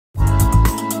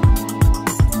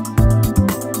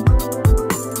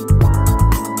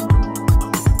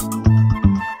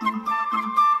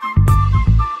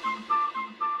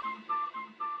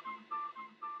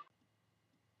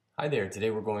Hi there. Today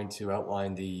we're going to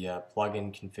outline the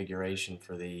plugin configuration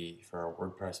for our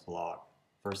WordPress blog.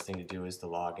 First thing to do is to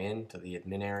log in to the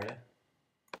admin area.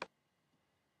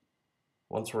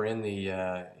 Once we're in the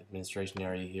administration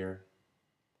area here,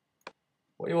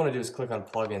 what you want to do is click on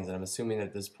plugins, and I'm assuming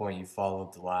at this point you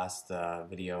followed the last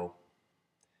video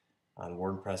on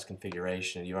WordPress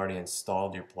configuration. You already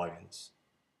installed your plugins.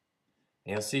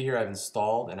 And you'll see here I've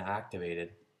installed and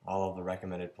activated all of the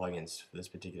recommended plugins for this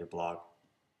particular blog.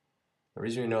 The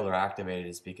reason we know they're activated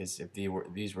is because if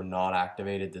these were not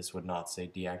activated, this would not say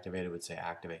deactivated, it would say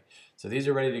activate. So these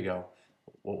are ready to go.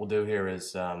 What we'll do here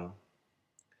is we'll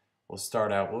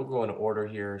go in order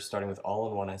here, starting with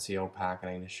all-in-one SEO pack, and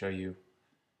I'm going to show you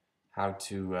how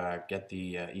to get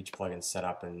each plugin set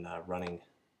up and running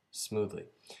smoothly.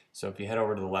 So if you head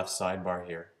over to the left sidebar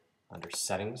here, under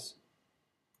settings,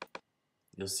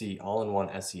 you'll see all-in-one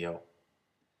SEO.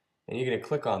 And you're going to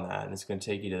click on that, and it's going to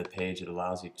take you to the page that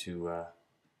allows you to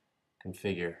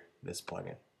configure this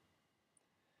plugin.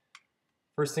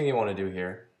 First thing you want to do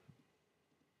here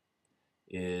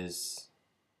is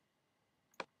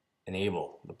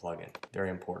enable the plugin. Very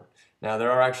important. Now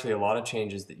there are actually a lot of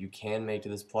changes that you can make to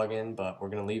this plugin, but we're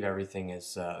going to leave everything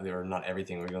as, or not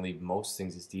everything, we're going to leave most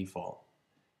things as default.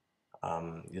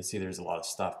 You'll see there's a lot of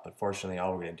stuff, but fortunately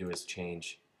all we're going to do is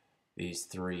change these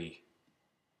three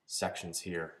sections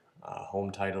here. Home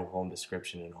title, home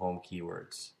description, and home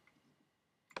keywords.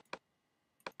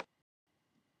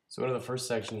 So into the first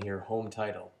section here, home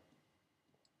title.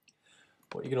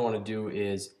 What you're going to want to do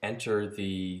is enter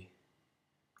the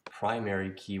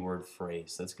primary keyword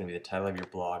phrase. That's going to be the title of your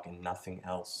blog and nothing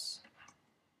else.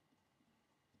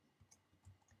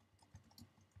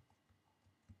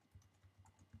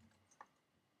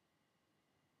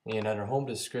 And under home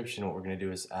description, what we're going to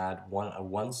do is add a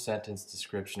one-sentence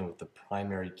description with the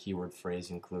primary keyword phrase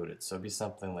included. So it'd be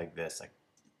something like this.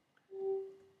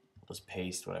 I'll just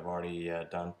paste what I've already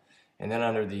done. And then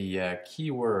under the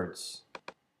keywords,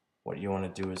 what you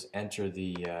want to do is enter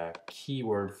the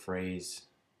keyword phrase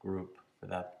group for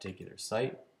that particular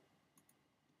site,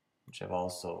 which I've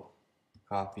also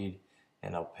copied,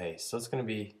 and I'll paste. So it's going to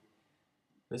be,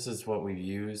 this is what we've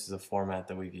used, the format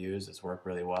that we've used. It's worked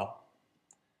really well.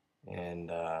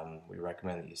 And we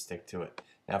recommend that you stick to it.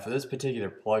 Now for this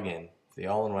particular plugin, the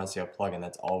all-in-one SEO plugin,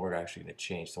 that's all we're actually going to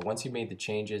change. So once you've made the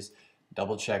changes,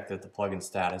 double check that the plugin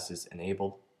status is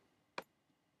enabled,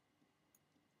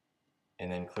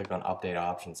 and then click on update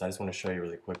options. I just want to show you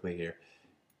really quickly here.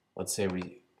 Let's say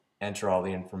we enter all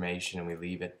the information and we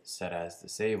leave it set as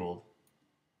disabled.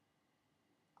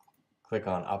 Click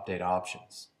on update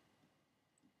options.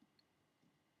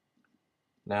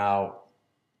 Now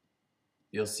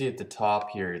you'll see at the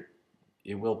top here,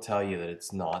 it will tell you that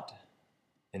it's not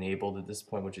enabled at this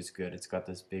point, which is good. It's got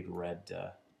this big red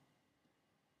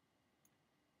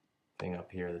thing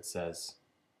up here that says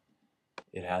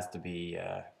it has to be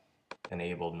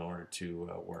enabled in order to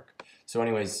work. So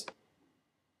anyways,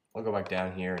 I'll go back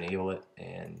down here, enable it,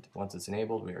 and once it's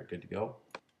enabled, we are good to go.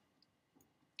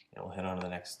 And we'll head on to the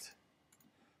next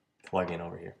plugin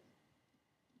over here.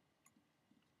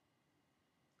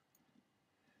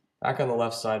 Back on the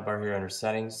left sidebar here under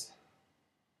settings,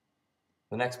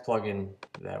 the next plugin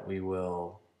that we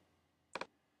will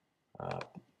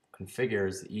configure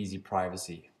is the easy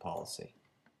privacy policy.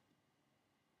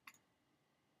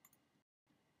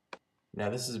 Now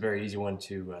this is a very easy one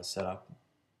to set up.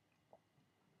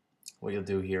 What you'll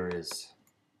do here is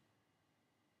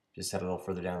just head a little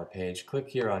further down the page, click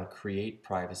here on create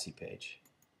privacy page.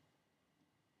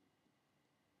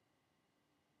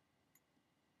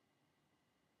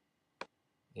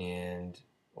 And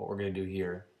what we're going to do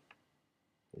here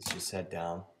is just head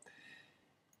down.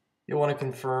 You'll want to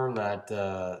confirm that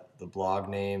the blog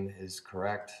name is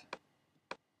correct.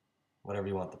 Whatever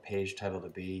you want the page title to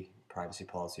be, privacy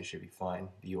policy should be fine.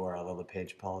 The URL of the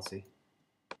page policy.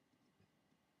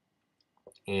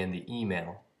 And the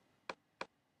email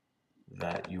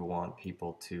that you want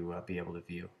people to be able to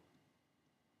view.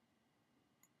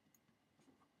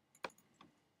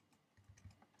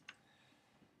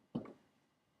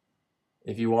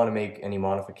 If you want to make any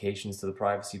modifications to the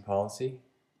privacy policy,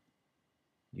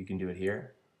 you can do it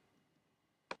here.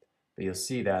 But you'll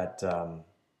see that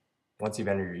once you've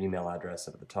entered your email address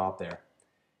up at the top there,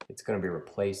 it's going to be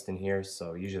replaced in here.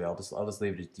 So usually I'll just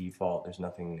leave it as default. There's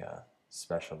nothing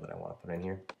special that I want to put in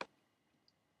here.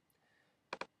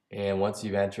 And once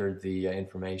you've entered the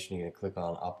information, you're going to click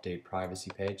on Update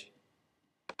Privacy page.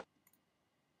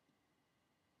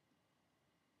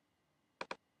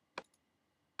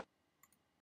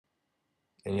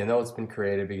 And you'll know it's been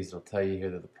created because it'll tell you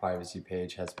here that the privacy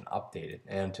page has been updated.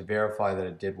 And to verify that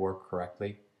it did work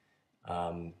correctly,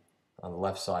 Um, on the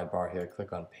left sidebar here,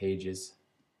 click on Pages,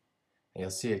 and you'll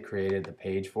see it created the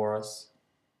page for us.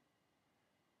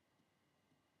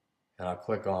 And I'll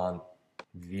click on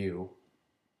View,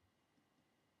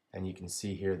 and you can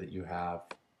see here that you have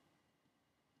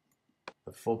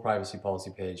the full privacy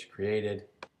policy page created,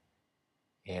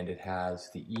 and it has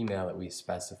the email that we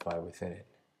specify within it.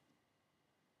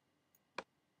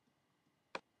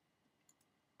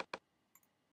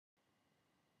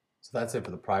 So that's it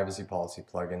for the privacy policy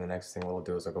plugin. The next thing we'll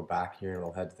do is I'll go back here and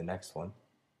we'll head to the next one.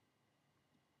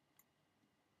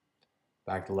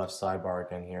 Back to the left sidebar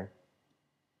again here.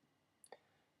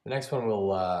 The next one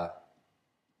we'll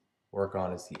work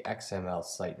on is the XML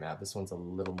sitemap. This one's a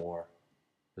little more,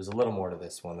 there's a little more to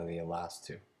this one than the last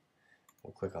two.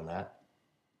 We'll click on that.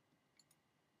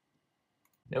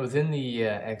 Now within the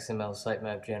XML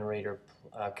sitemap generator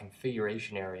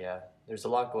configuration area, there's a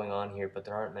lot going on here, but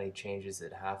there aren't many changes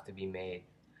that have to be made.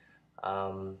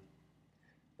 The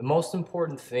most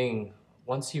important thing,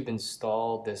 once you've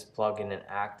installed this plugin and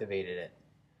activated it,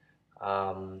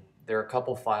 there are a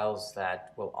couple files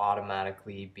that will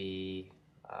automatically be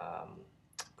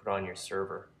put on your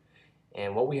server.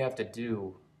 And what we have to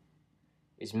do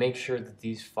is make sure that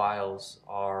these files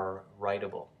are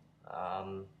writable.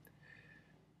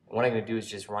 What I'm going to do is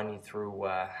just run you through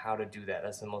how to do that.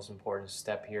 That's the most important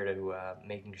step here to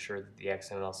making sure that the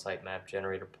XML sitemap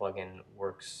generator plugin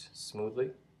works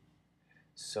smoothly.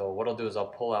 So what I'll do is I'll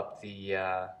pull up the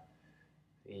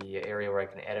area where I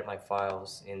can edit my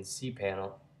files in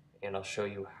cPanel, and I'll show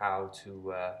you how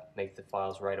to make the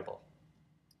files writable.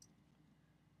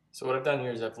 So what I've done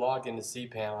here is I've logged into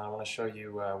cPanel, and I want to show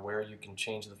you where you can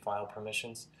change the file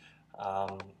permissions.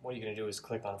 What you're going to do is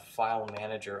click on File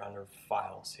Manager under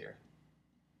Files here.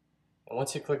 And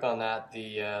once you click on that,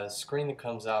 the screen that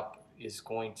comes up is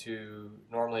going to,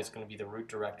 normally it's going to be the root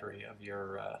directory of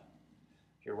your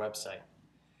website.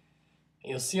 And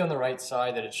you'll see on the right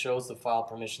side that it shows the file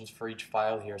permissions for each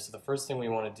file here. So the first thing we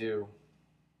want to do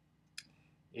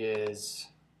is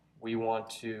we want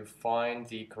to find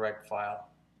the correct file.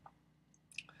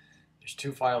 There's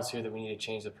two files here that we need to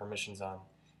change the permissions on.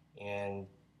 And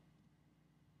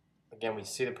again, we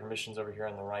see the permissions over here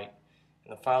on the right.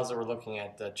 And the files that we're looking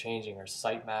at changing are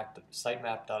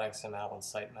sitemap.xml and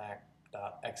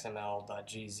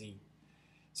sitemap.xml.gz.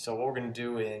 So what we're going to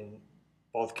do in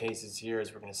both cases here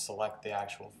is we're going to select the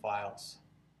actual files.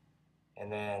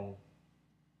 And then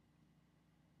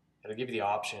it'll give you the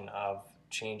option of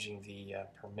changing the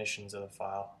permissions of the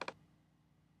file.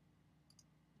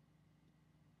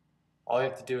 All you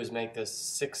have to do is make this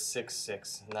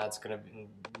 666, and that's going to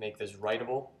make this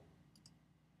writable.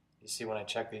 You see when I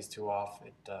check these two off,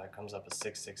 it comes up as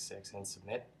 666 and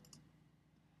submit.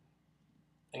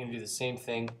 I'm going to do the same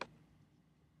thing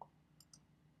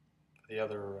for the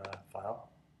other file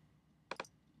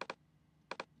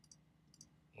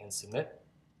and submit.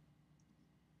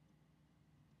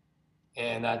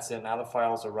 And that's it. Now the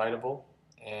files are writable.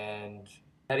 And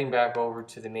heading back over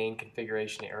to the main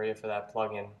configuration area for that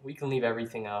plugin, we can leave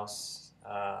everything else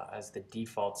as the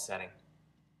default setting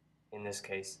in this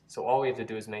case. So all we have to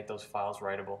do is make those files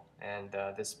writable, and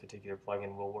this particular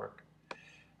plugin will work.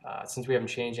 Since we haven't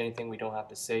changed anything, we don't have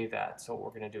to save that. So what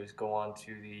we're going to do is go on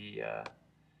to the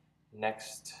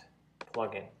next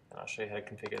plugin, and I'll show you how to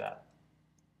configure that.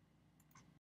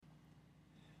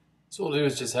 So what we'll do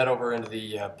is just head over into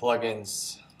the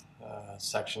plugins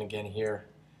section again here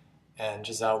and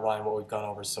just outline what we've gone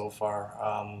over so far.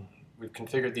 We've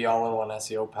configured the all-in-one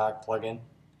SEO pack plugin,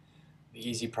 the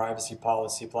Easy Privacy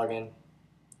Policy plugin,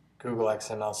 Google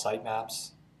XML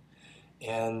Sitemaps,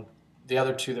 and the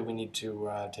other two that we need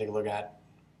to take a look at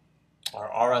are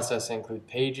RSS Include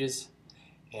Pages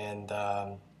and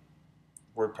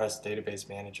WordPress Database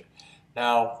Manager.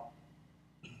 Now,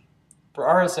 for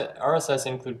RSS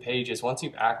Include Pages, once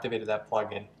you've activated that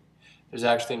plugin, there's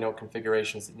actually no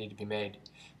configurations that need to be made.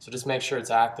 So just make sure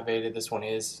it's activated. This one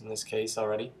is, in this case,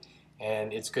 already,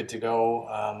 and it's good to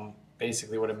go.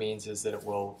 Basically what it means is that it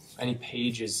will, any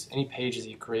pages that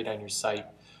you create on your site,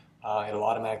 it'll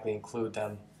automatically include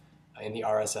them in the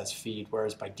RSS feed,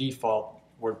 whereas by default,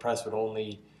 WordPress would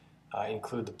only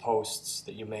include the posts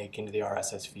that you make into the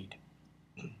RSS feed.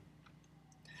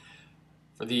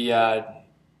 For the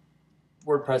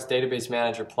WordPress Database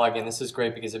Manager plugin, this is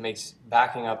great because it makes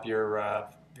backing up your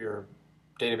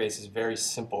databases very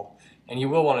simple. And you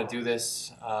will want to do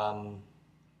this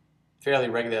fairly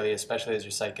regularly, especially as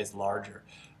your site gets larger.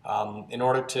 In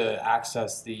order to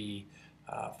access the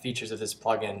features of this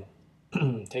plugin,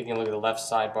 taking a look at the left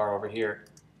sidebar over here,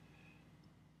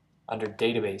 under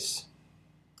Database,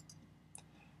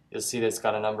 you'll see that it's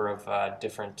got a number of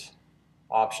different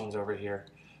options over here,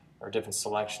 or different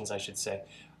selections I should say.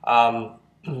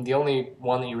 The only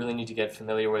one that you really need to get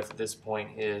familiar with at this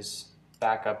point is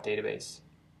backup database.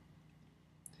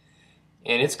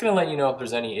 And it's going to let you know if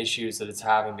there's any issues that it's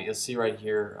having, but you'll see right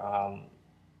here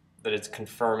that it's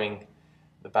confirming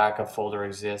the backup folder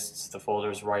exists, the folder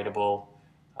is writable.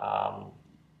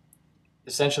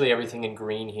 Essentially everything in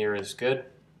green here is good,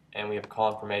 and we have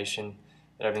confirmation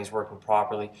that everything's working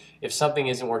properly. If something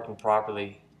isn't working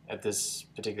properly at this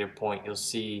particular point, you'll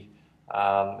see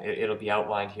it'll be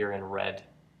outlined here in red,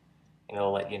 and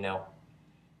it'll let you know.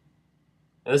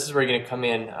 Now this is where you're going to come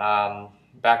in.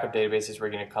 Backup database is where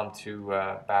you're going to come to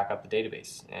back up the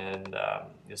database, and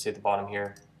you'll see at the bottom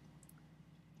here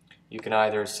you can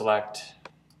either select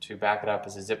to back it up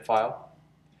as a zip file.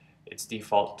 Its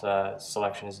default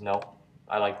selection is no.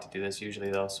 I like to do this usually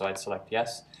though, so I'd select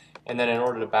yes. And then in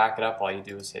order to back it up, all you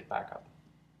do is hit backup.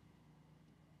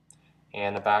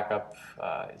 And the backup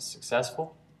is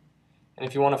successful. And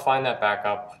if you want to find that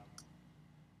backup,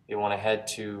 you want to head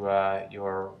to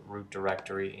your root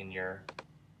directory in your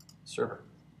server.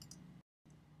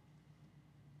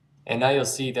 And now you'll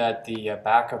see that the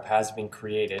backup has been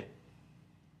created.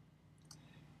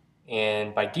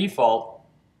 And by default,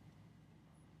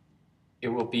 it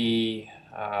will be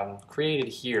created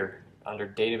here under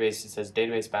database. It says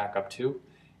database backup 2,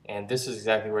 and this is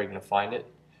exactly where you're going to find it.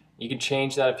 You can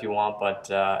change that if you want, but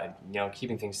you know,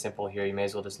 keeping things simple here, you may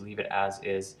as well just leave it as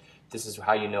is. This is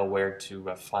how you know where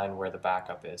to find where the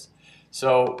backup is.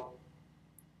 So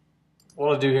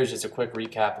what I'll do here is just a quick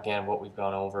recap again of what we've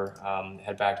gone over.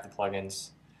 Head back to the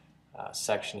plugins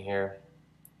section here.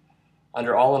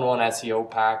 Under all-in-one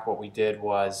SEO pack, what we did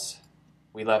was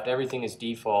we left everything as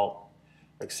default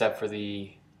except for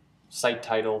the site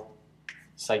title,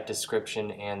 site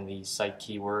description, and the site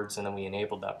keywords, and then we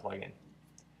enabled that plugin.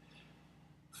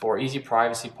 For easy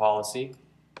privacy policy,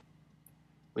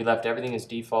 we left everything as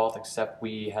default except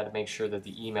we had to make sure that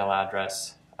the email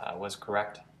address was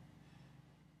correct.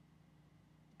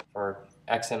 For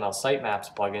XML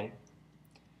sitemaps plugin,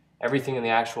 everything in the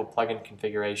actual plugin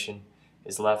configuration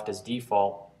is left as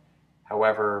default.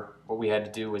 However, what we had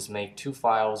to do was make 2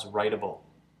 files writable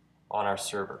on our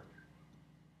server.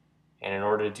 And in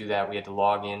order to do that, we had to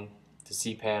log in to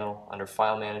cPanel under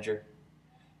File Manager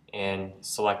and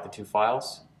select the 2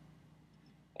 files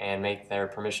and make their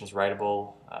permissions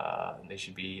writable. They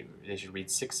should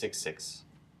read 666.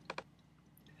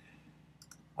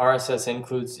 RSS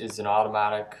includes is an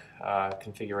automatic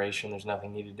configuration. There's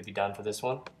nothing needed to be done for this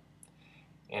one.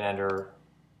 And under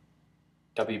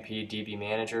WP DB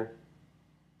Manager,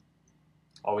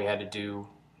 all we had to do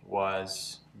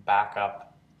was back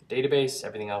up the database.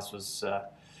 Everything else was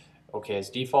okay as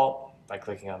default by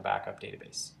clicking on Backup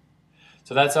Database.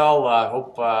 So that's all. I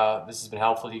hope this has been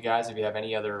helpful to you guys. If you have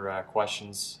any other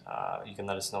questions, you can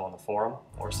let us know on the forum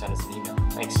or send us an email.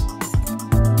 Thanks.